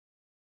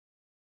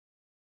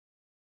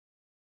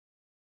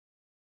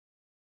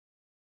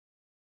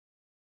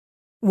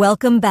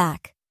Welcome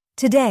back.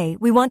 Today,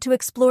 we want to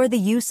explore the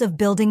use of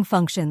building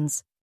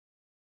functions.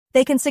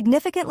 They can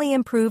significantly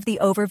improve the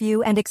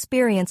overview and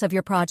experience of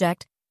your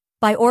project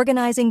by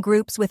organizing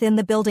groups within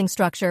the building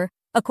structure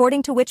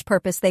according to which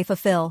purpose they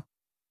fulfill.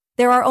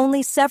 There are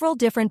only several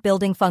different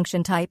building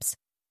function types,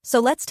 so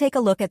let's take a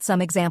look at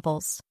some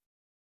examples.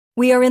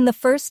 We are in the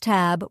first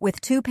tab with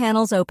two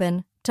panels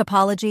open,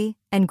 Topology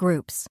and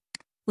Groups.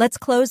 Let's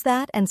close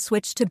that and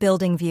switch to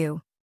Building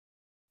View.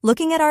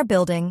 Looking at our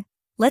building,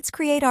 let's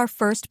create our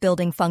first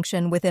building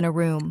function within a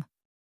room.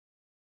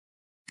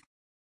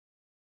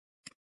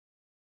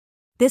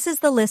 This is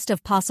the list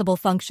of possible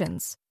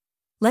functions.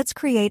 Let's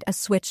create a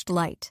switched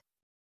light.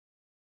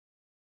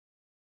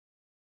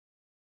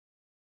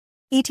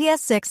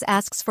 ETS 6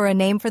 asks for a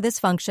name for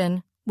this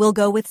function. We'll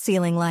go with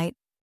ceiling light.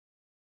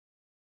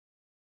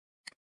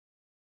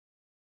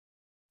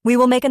 We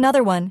will make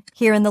another one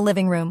here in the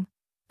living room,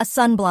 a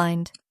sun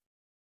blind.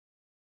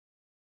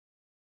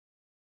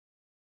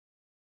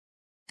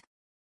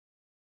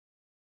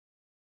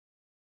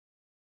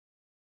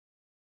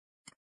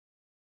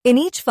 In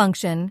each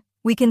function,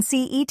 we can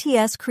see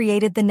ETS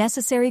created the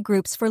necessary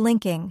groups for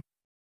linking.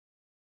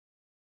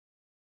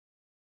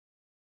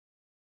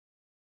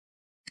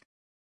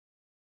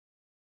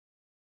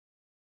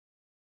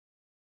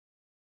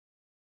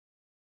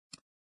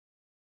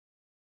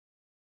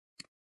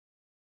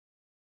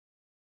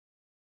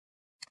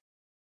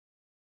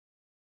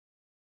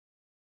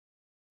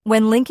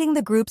 When linking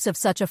the groups of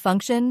such a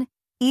function,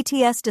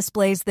 ETS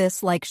displays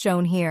this like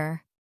shown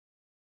here.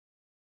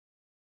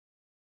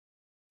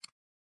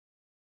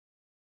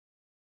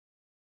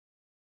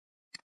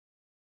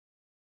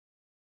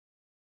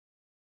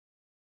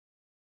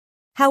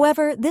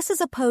 However, this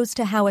is opposed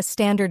to how a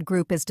standard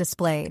group is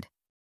displayed.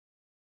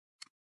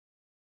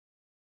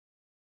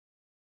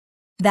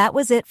 That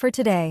was it for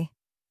today.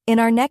 In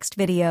our next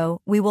video,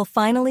 we will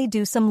finally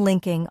do some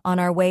linking on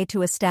our way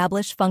to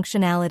establish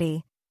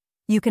functionality.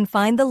 You can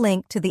find the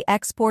link to the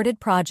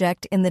exported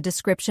project in the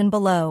description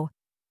below,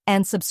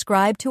 and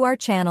subscribe to our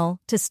channel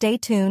to stay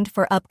tuned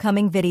for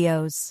upcoming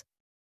videos.